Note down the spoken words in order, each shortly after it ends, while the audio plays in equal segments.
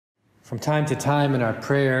From time to time in our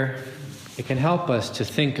prayer, it can help us to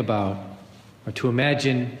think about or to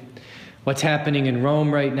imagine what's happening in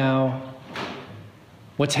Rome right now,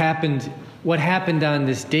 what happened on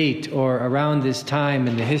this date or around this time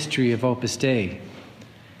in the history of Opus Dei,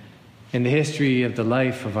 in the history of the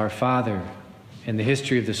life of our Father, in the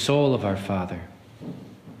history of the soul of our Father.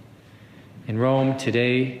 In Rome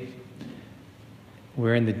today,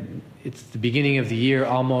 it's the beginning of the year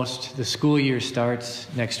almost. The school year starts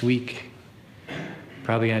next week,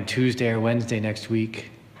 probably on Tuesday or Wednesday next week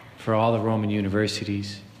for all the Roman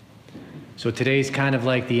universities. So today's kind of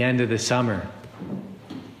like the end of the summer.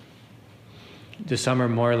 The summer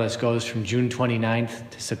more or less goes from June 29th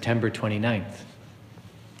to September 29th.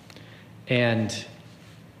 And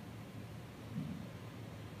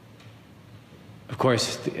of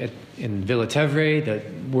course, in Villa Tevere, the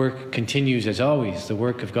work continues as always, the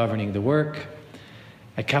work of governing the work.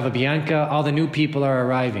 At Cava Bianca, all the new people are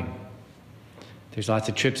arriving. There's lots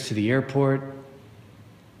of trips to the airport.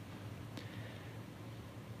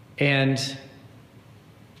 And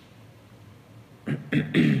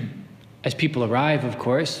as people arrive, of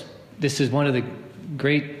course, this is one of the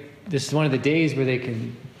days where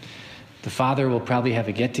the Father will probably have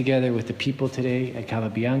a get-together with the people today at Cava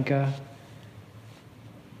Bianca.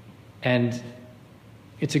 And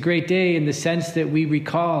it's a great day in the sense that we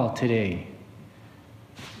recall today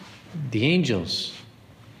the angels,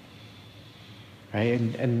 right?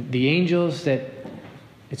 And the angels that,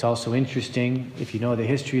 it's also interesting, if you know the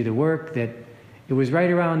history of the work, that it was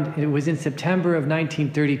in September of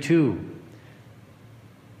 1932.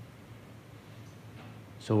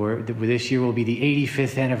 So this year will be the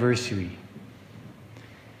 85th anniversary.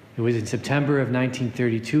 It was in September of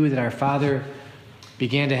 1932 that our Father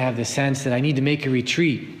began to have the sense that I need to make a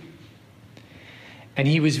retreat. And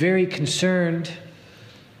he was very concerned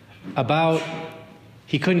about,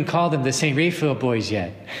 he couldn't call them the St. Raphael boys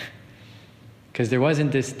yet, because we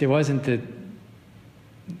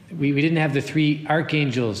didn't have the three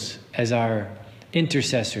archangels as our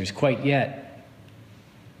intercessors quite yet.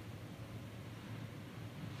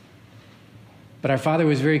 But our Father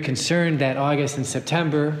was very concerned that August and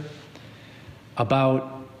September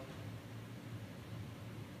about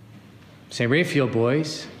St. Raphael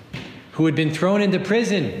boys who had been thrown into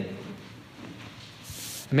prison.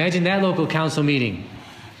 Imagine that local council meeting.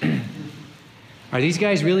 Are these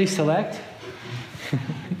guys really select?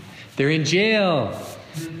 They're in jail.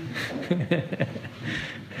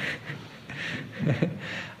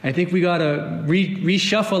 I think we gotta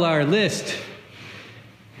reshuffle our list.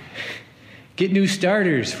 Get new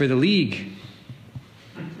starters for the league.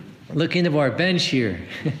 Look into our bench here.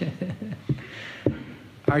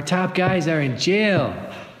 Our top guys are in jail.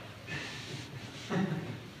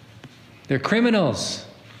 They're criminals.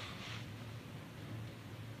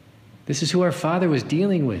 This is who our Father was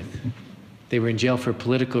dealing with. They were in jail for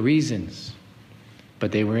political reasons,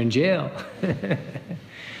 but they were in jail.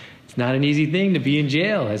 It's not an easy thing to be in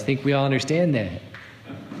jail. I think we all understand that.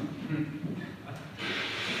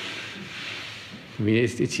 I mean,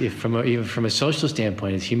 even from a social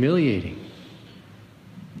standpoint, it's humiliating.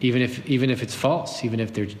 Even if it's false, even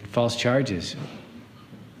if they're false charges.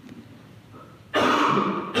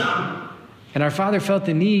 And our Father felt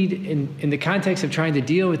the need, in the context of trying to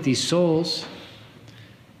deal with these souls,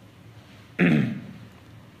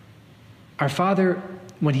 our Father,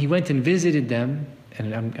 when he went and visited them,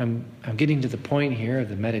 and I'm getting to the point here of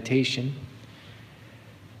the meditation,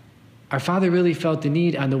 our Father really felt the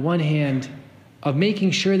need, on the one hand, of making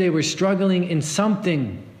sure they were struggling in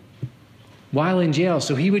something while in jail.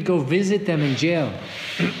 So he would go visit them in jail.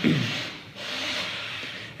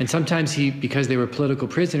 And sometimes because they were political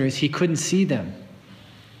prisoners, he couldn't see them.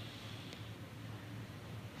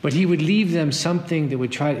 But he would leave them something that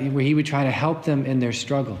where he would try to help them in their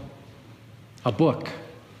struggle. A book.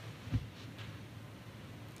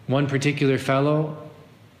 One particular fellow,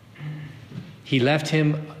 he left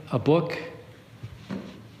him a book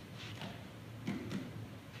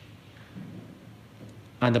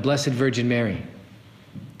on the Blessed Virgin Mary,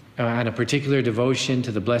 on a particular devotion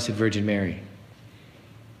to the Blessed Virgin Mary.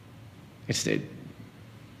 I think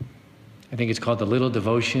it's called the Little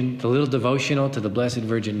Devotional to the Blessed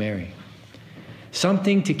Virgin Mary.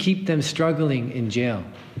 Something to keep them struggling in jail.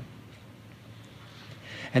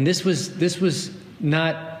 And this was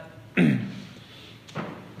not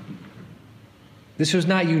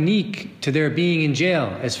unique to their being in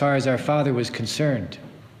jail as far as our Father was concerned.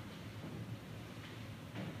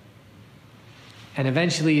 And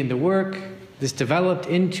eventually in the work, this developed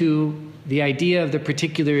into the idea of the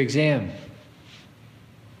particular exam,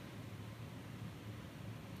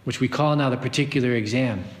 which we call now the particular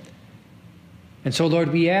exam. And so,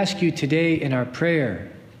 Lord, we ask you today in our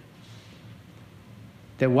prayer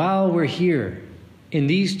that while we're here, in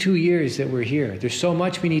these 2 years that we're here, there's so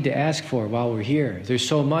much we need to ask for while we're here. There's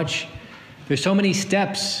so many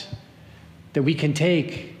steps that we can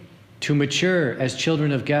take to mature as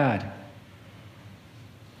children of God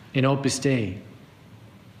in Opus Dei.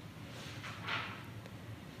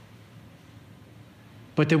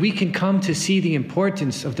 But that we can come to see the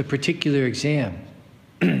importance of the particular exam.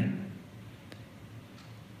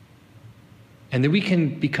 And that we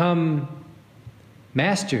can become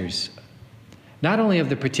masters, not only of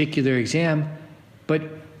the particular exam, but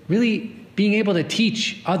really being able to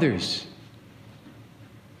teach others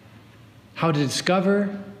how to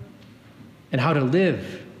discover and how to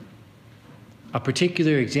live a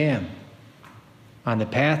particular exam on the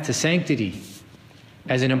path to sanctity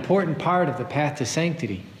as an important part of the path to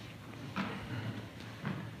sanctity.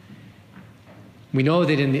 We know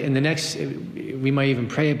that in the next, we might even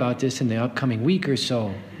pray about this in the upcoming week or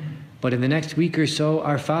so, but in the next week or so,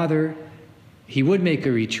 our Father, he would make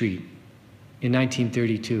a retreat in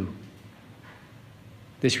 1932.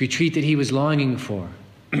 This retreat that he was longing for.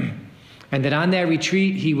 And that on that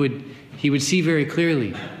retreat, he would see very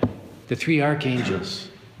clearly the three archangels.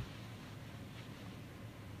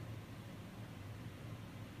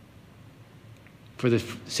 For the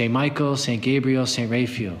St. Michael, St. Gabriel, St.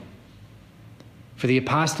 Raphael. For the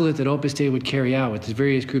apostolate that Opus Dei would carry out with the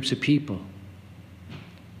various groups of people.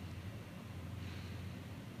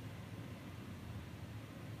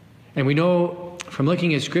 And we know from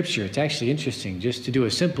looking at Scripture, it's actually interesting just to do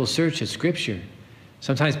a simple search at Scripture.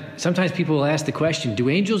 Sometimes people will ask the question, do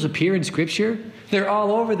angels appear in Scripture? They're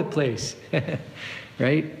all over the place,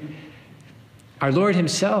 right? Our Lord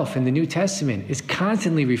himself in the New Testament is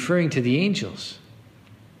constantly referring to the angels.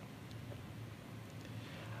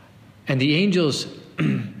 And the angels,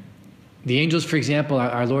 for example,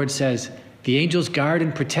 our Lord says, the angels guard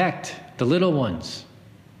and protect the little ones.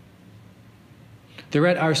 The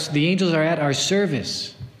angels are at our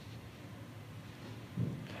service.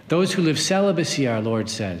 Those who live celibacy, our Lord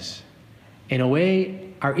says, in a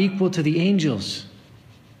way are equal to the angels.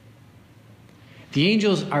 The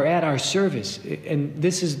angels are at our service. And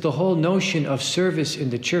this is the whole notion of service in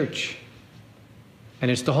the church. And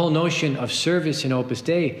it's the whole notion of service in Opus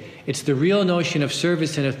Dei. It's the real notion of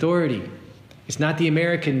service and authority. It's not the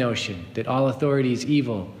American notion that all authority is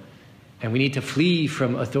evil and we need to flee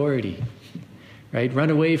from authority, right? Run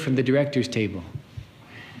away from the director's table.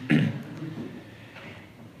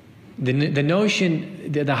 The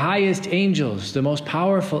notion that the highest angels, the most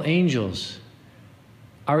powerful angels,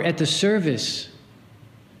 are at the service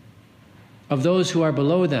of those who are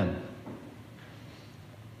below them.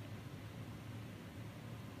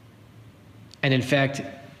 And in fact,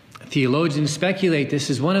 theologians speculate this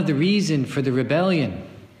is one of the reasons for the rebellion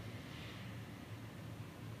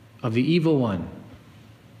of the evil one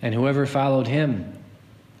and whoever followed him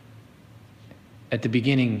at the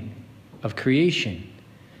beginning of creation.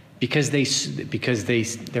 Because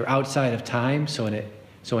they're outside of time, so in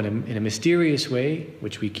a mysterious way,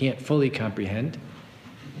 which we can't fully comprehend,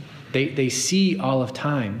 they see all of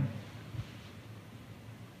time.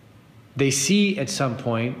 They see at some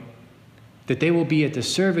point that they will be at the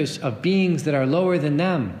service of beings that are lower than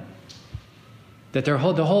them, that the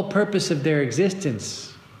whole purpose of their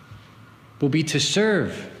existence will be to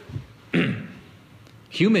serve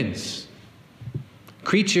humans,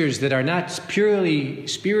 creatures that are not purely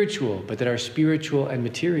spiritual, but that are spiritual and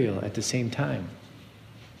material at the same time.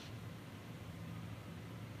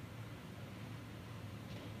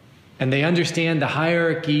 And they understand the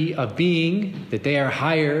hierarchy of being, that they are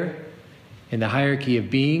higher in the hierarchy of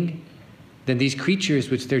being than these creatures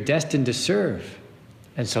which they're destined to serve.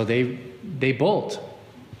 And so they bolt.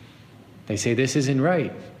 They say, this isn't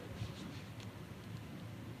right.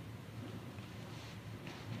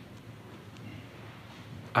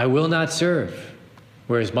 I will not serve.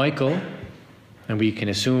 Whereas Michael, and we can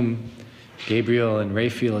assume Gabriel and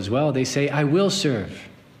Raphael as well, they say, I will serve.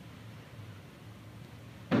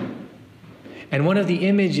 And one of the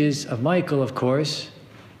images of Michael, of course,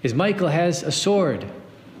 is Michael has a sword.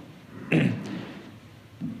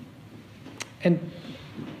 And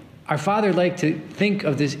our Father liked to think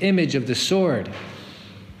of this image of the sword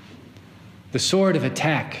of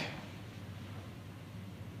attack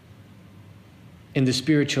in the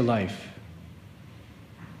spiritual life.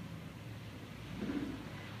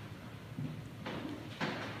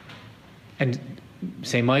 And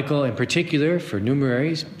St. Michael in particular, for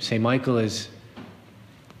numeraries, St. Michael is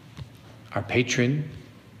our patron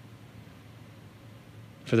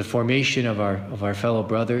for the formation of our fellow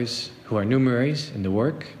brothers who are numeraries in the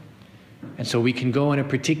work. And so we can go in a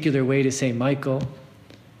particular way to St. Michael,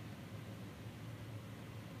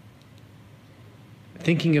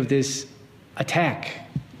 thinking of this attack,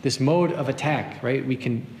 this mode of attack, right?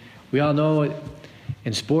 We all know it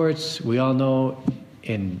in sports, we all know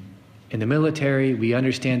in the military, we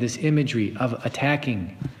understand this imagery of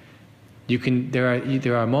attacking.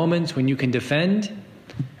 There are moments when you can defend,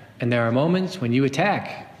 and there are moments when you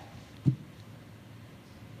attack,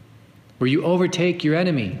 where you overtake your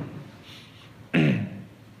enemy.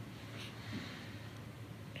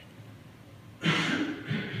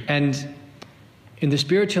 And in the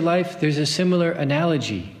spiritual life, there's a similar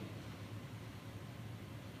analogy.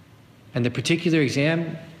 And the particular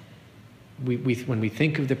exam, when we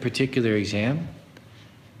think of the particular exam,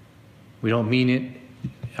 we don't mean it.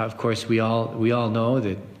 Of course, we all know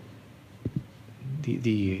that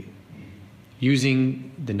the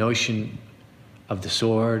using the notion of the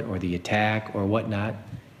sword or the attack or whatnot,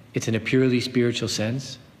 it's in a purely spiritual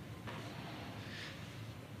sense.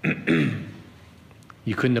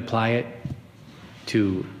 You couldn't apply it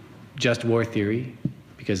to just war theory,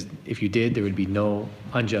 because if you did, there would be no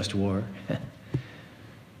unjust war.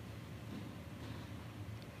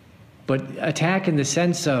 But attack in the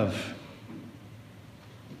sense of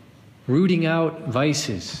rooting out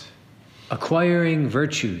vices, acquiring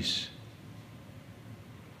virtues.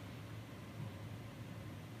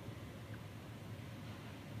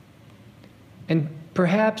 And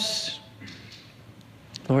perhaps,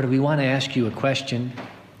 Lord, we want to ask you a question.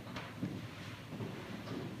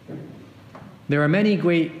 There are many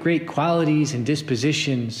great qualities and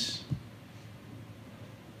dispositions,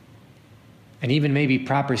 and even maybe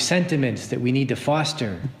proper sentiments that we need to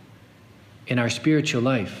foster in our spiritual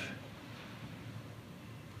life.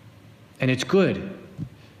 And it's good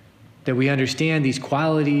that we understand these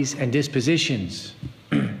qualities and dispositions,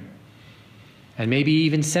 and maybe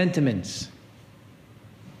even sentiments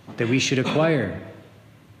that we should acquire.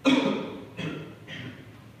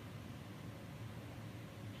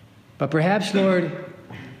 But perhaps, Lord,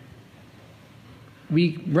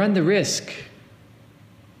 we run the risk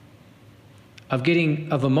of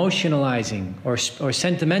emotionalizing or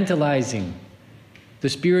sentimentalizing the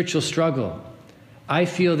spiritual struggle. I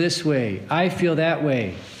feel this way, I feel that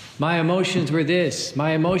way. My emotions were this,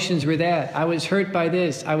 my emotions were that. I was hurt by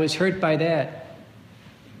this, I was hurt by that.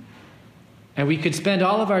 And we could spend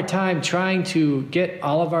all of our time trying to get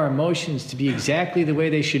all of our emotions to be exactly the way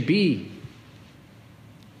they should be.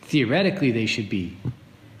 Theoretically, they should be.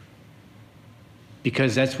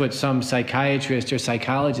 Because that's what some psychiatrist or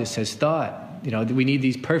psychologist has thought. We need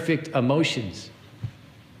these perfect emotions.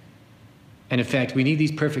 And in fact, we need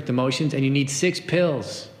these perfect emotions, and you need 6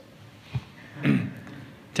 pills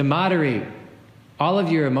to moderate all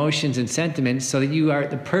of your emotions and sentiments so that you are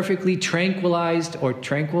the perfectly tranquilized or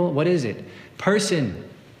tranquil, person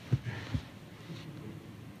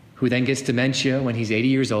who then gets dementia when he's 80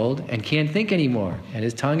 years old and can't think anymore, and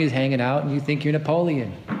his tongue is hanging out, and you think you're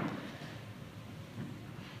Napoleon.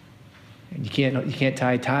 And you can't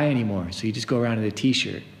tie a tie anymore, so you just go around in a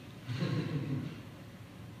t-shirt.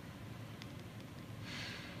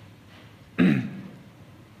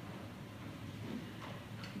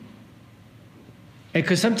 And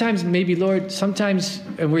because sometimes, maybe, Lord,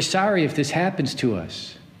 and we're sorry if this happens to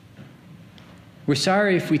us. We're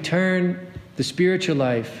sorry if we turn the spiritual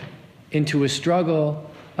life into a struggle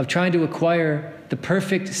of trying to acquire the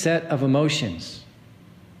perfect set of emotions.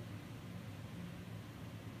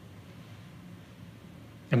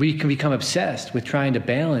 And we can become obsessed with trying to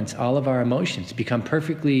balance all of our emotions, become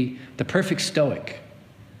the perfect stoic,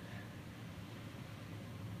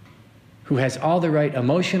 who has all the right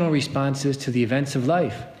emotional responses to the events of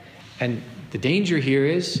life. And the danger here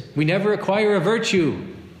is we never acquire a virtue.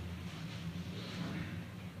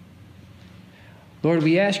 Lord,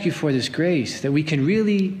 we ask you for this grace that we can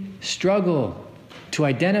really struggle to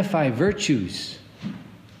identify virtues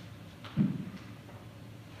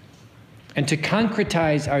and to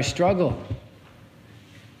concretize our struggle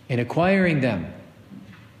in acquiring them.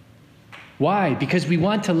 Why? Because we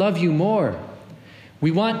want to love you more.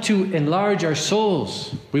 We want to enlarge our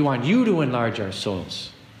souls. We want you to enlarge our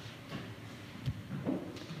souls.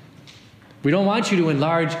 We don't want you to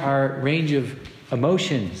enlarge our range of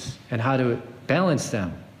emotions and how to balance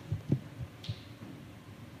them.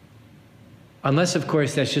 Unless, of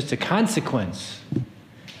course, that's just a consequence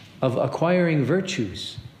of acquiring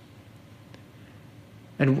virtues.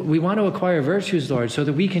 And we want to acquire virtues, Lord, so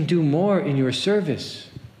that we can do more in your service.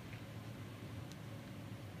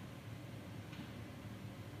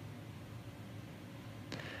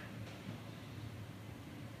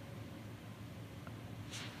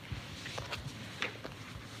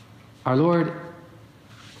 Our Lord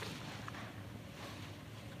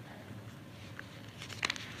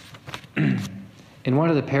in one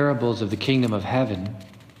of the parables of the kingdom of heaven,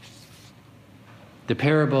 the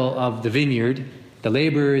parable of the vineyard, the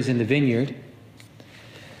laborers in the vineyard,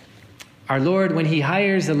 our Lord, when he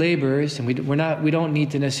hires the laborers, and we don't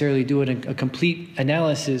need to necessarily do a complete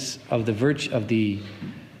analysis of the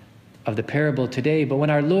parable today, but when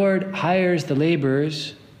our Lord hires the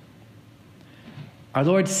laborers, our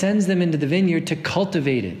Lord sends them into the vineyard to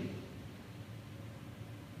cultivate it,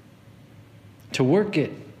 to work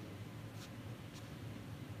it.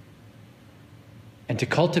 And to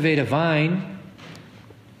cultivate a vine,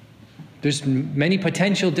 there's many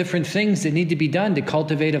potential different things that need to be done to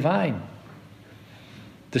cultivate a vine.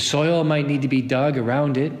 The soil might need to be dug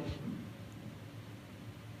around it.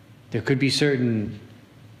 There could be certain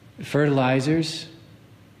fertilizers,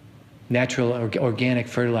 natural or organic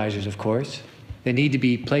fertilizers, of course, that need to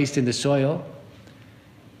be placed in the soil.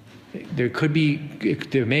 There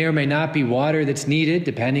may or may not be water that's needed,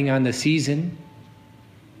 depending on the season.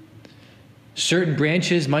 Certain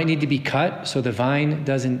branches might need to be cut so the vine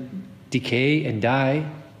doesn't decay and die.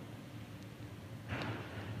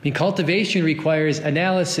 I mean, cultivation requires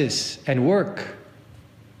analysis and work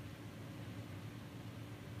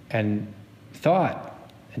and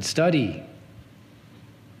thought and study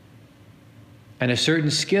and a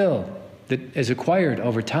certain skill that is acquired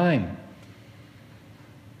over time.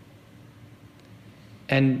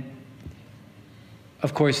 And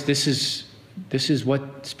of course, this is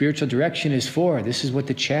what spiritual direction is for. This is what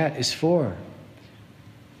the chat is for.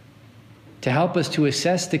 To help us to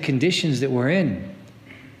assess the conditions that we're in.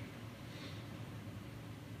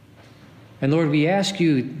 And Lord, we ask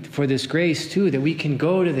you for this grace too, that we can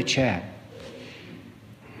go to the chat.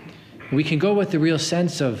 We can go with the real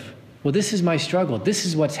sense of, well, this is my struggle. This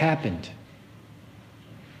is what's happened.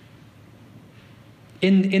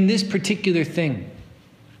 In this particular thing.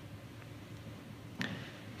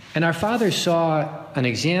 And our Father saw an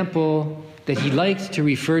example that he liked to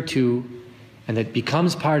refer to, and that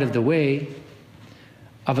becomes part of the way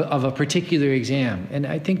of a particular exam. And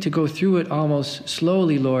I think to go through it almost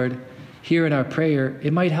slowly, Lord, here in our prayer,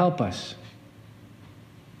 it might help us.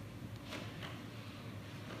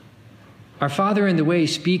 Our Father in the Way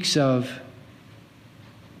speaks of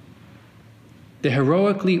the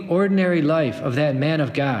heroically ordinary life of that man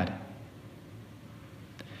of God.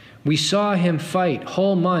 We saw him fight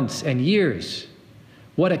whole months and years.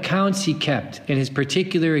 What accounts he kept in his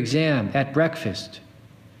particular exam at breakfast.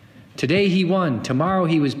 Today he won, tomorrow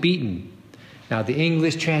he was beaten. Now the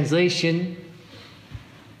English translation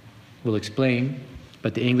will explain,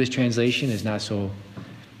 but the English translation is not so,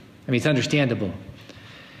 it's understandable.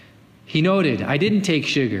 He noted, I didn't take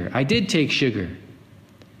sugar, I did take sugar.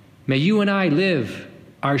 May you and I live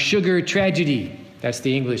our sugar tragedy. That's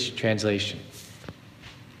the English translation.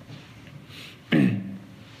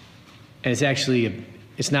 And it's actually,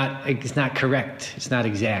 it's not correct. It's not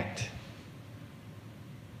exact.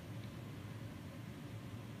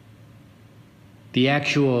 The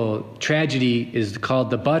actual tragedy is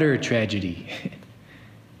called the butter tragedy.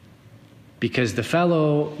 Because the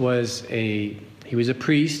fellow was he was a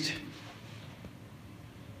priest,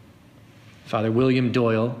 Father William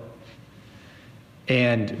Doyle,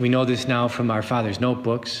 and we know this now from our father's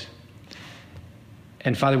notebooks.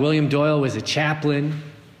 And Father William Doyle was a chaplain.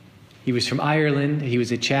 He was from Ireland. He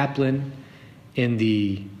was a chaplain in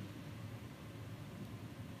the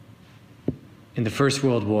First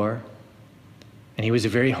World War. And he was a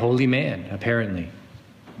very holy man, apparently.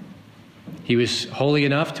 He was holy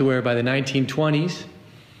enough to where by the 1930s,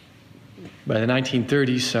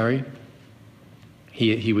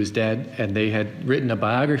 he was dead, and they had written a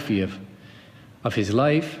biography of his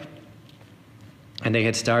life, and they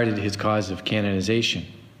had started his cause of canonization.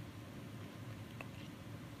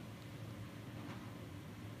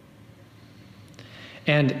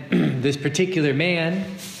 And this particular man,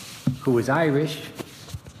 who was Irish,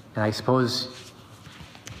 and I suppose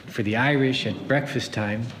for the Irish at breakfast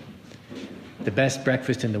time, the best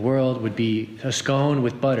breakfast in the world would be a scone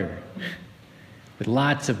with butter, with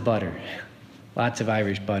lots of butter, lots of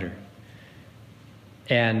Irish butter.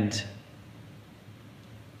 And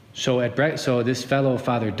so this fellow,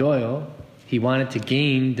 Father Doyle, he wanted to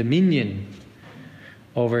gain dominion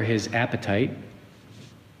over his appetite,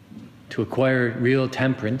 to acquire real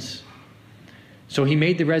temperance. So he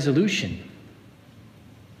made the resolution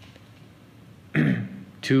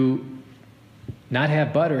to not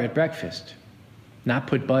have butter at breakfast, not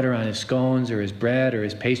put butter on his scones or his bread or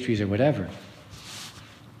his pastries or whatever.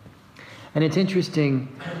 And it's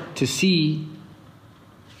interesting to see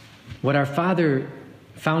what our Father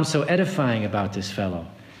found so edifying about this fellow.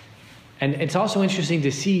 And it's also interesting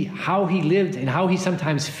to see how he lived and how he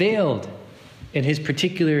sometimes failed in his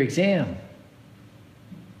particular exam.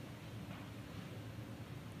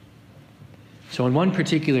 So on one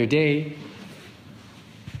particular day,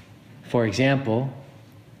 for example,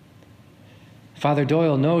 Father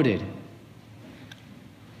Doyle noted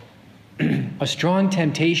a strong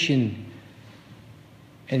temptation,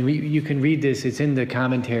 and you can read this, it's in the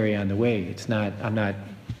commentary on the way. It's not,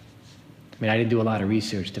 I didn't do a lot of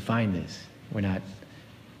research to find this. I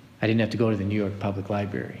didn't have to go to the New York Public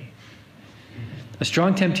Library. A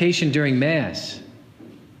strong temptation during Mass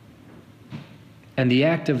and the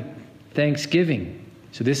act of Thanksgiving.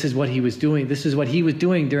 So this is what he was doing. This is what he was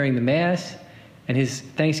doing during the Mass and his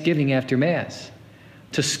Thanksgiving after Mass.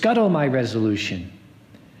 To scuttle my resolution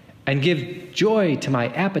and give joy to my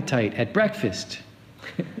appetite at breakfast.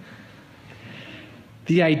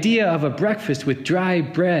 The idea of a breakfast with dry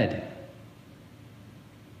bread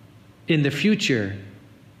in the future,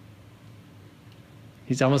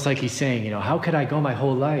 it's almost like he's saying, how could I go my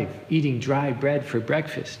whole life eating dry bread for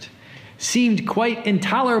breakfast? Seemed quite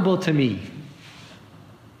intolerable to me.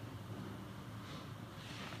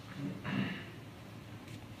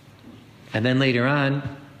 And then later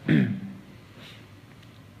on,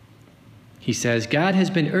 he says, God has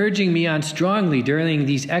been urging me on strongly during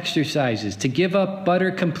these exercises to give up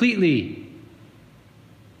butter completely.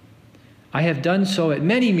 I have done so at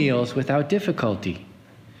many meals without difficulty,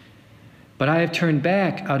 but I have turned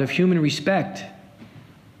back out of human respect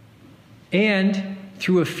and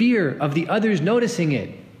through a fear of the others noticing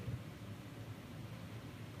it.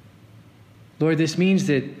 Lord, this means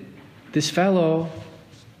that this fellow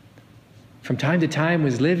from time to time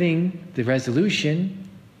was living the resolution,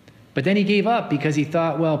 but then he gave up because he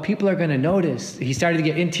thought, well, people are going to notice. He started to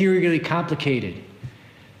get interiorly complicated.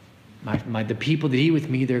 The people that eat with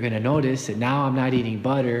me, they're going to notice that now I'm not eating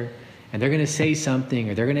butter, and they're going to say something,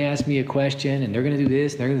 or they're going to ask me a question, and they're going to do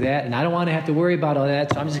this, and they're going to do that, and I don't want to have to worry about all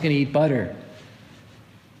that, so I'm just going to eat butter.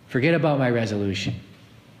 Forget about my resolution.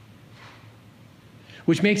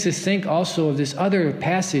 Which makes us think also of this other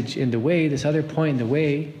passage in the way, this other point in the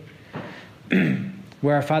way,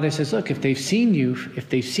 where our Father says, look, if they've seen you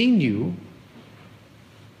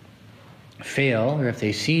fail, or if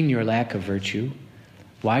they've seen your lack of virtue,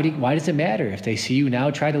 why does it matter if they see you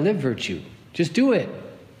now try to live virtue? Just do it.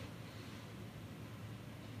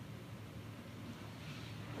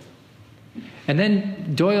 And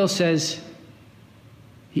then Doyle says,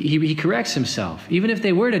 he corrects himself. Even if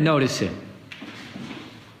they were to notice it,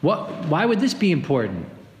 why would this be important?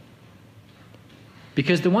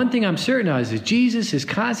 Because the one thing I'm certain of is that Jesus is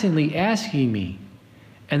constantly asking me,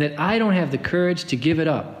 and that I don't have the courage to give it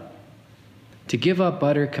up, to give up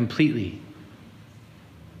butter completely.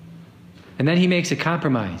 And then he makes a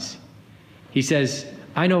compromise. He says,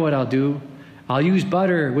 I know what I'll do. I'll use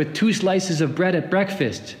butter with 2 slices of bread at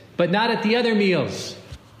breakfast, but not at the other meals.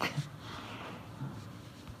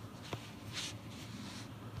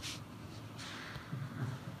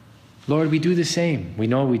 Lord, we do the same. We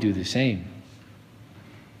know we do the same.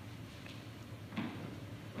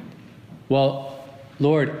 Well,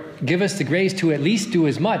 Lord, give us the grace to at least do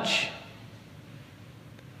as much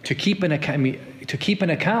to keep an account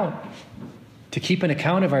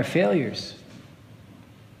of our failures.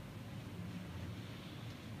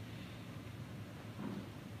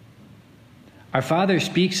 Our Father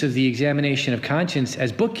speaks of the examination of conscience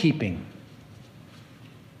as bookkeeping.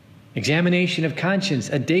 Examination of conscience,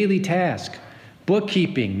 a daily task.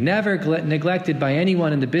 Bookkeeping, never neglected by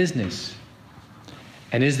anyone in the business.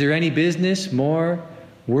 And is there any business more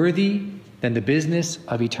worthy than the business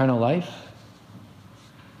of eternal life?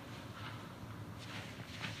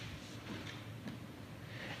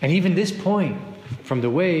 And even this point, from the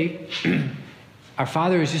way, our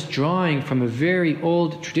Father is just drawing from a very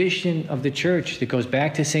old tradition of the church that goes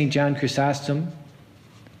back to St. John Chrysostom.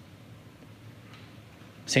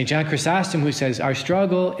 St. John Chrysostom, who says,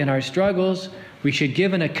 in our struggles, we should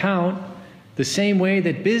give an account the same way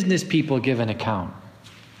that business people give an account.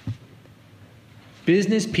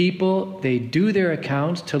 Business people, they do their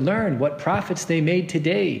accounts to learn what profits they made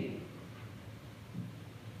today,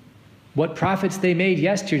 what profits they made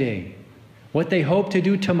yesterday, what they hope to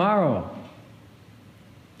do tomorrow.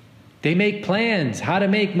 They make plans how to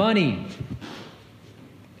make money.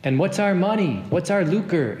 And what's our money? What's our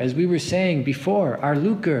lucre? As we were saying before, our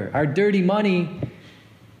lucre, our dirty money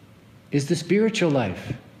is the spiritual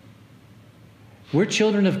life. We're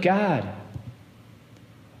children of God.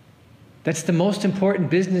 That's the most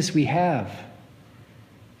important business we have.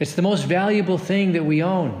 It's the most valuable thing that we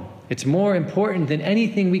own. It's more important than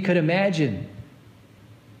anything we could imagine.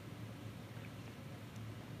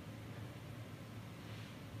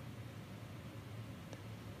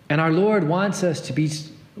 And our Lord wants us to be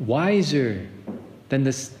wiser than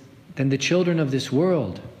the children of this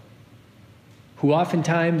world, who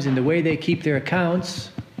oftentimes, in the way they keep their accounts,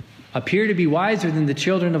 appear to be wiser than the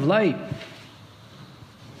children of light.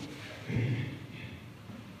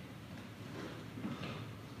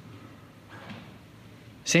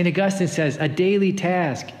 St. Augustine says, a daily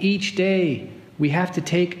task, each day, we have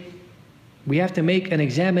to make an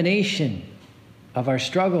examination of our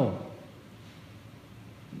struggle.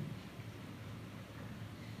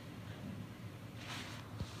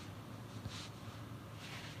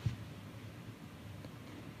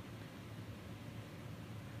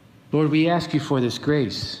 Lord, we ask you for this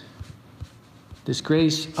grace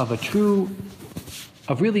of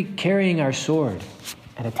really carrying our sword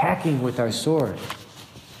and attacking with our sword.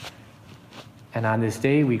 And on this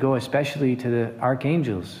day, we go especially to the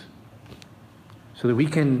archangels, so that we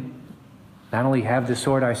can not only have the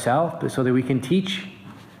sword ourselves, but so that we can teach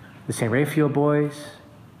the St. Raphael boys,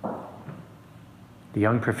 the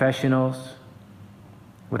young professionals,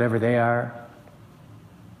 whatever they are,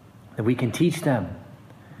 that we can teach them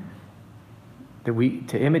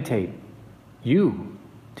to imitate you,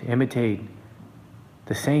 to imitate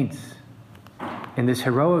the saints in this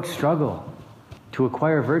heroic struggle to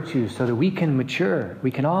acquire virtues so that we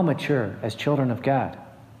can all mature as children of God.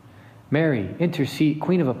 Mary, intercede,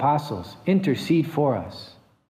 Queen of Apostles, intercede for us.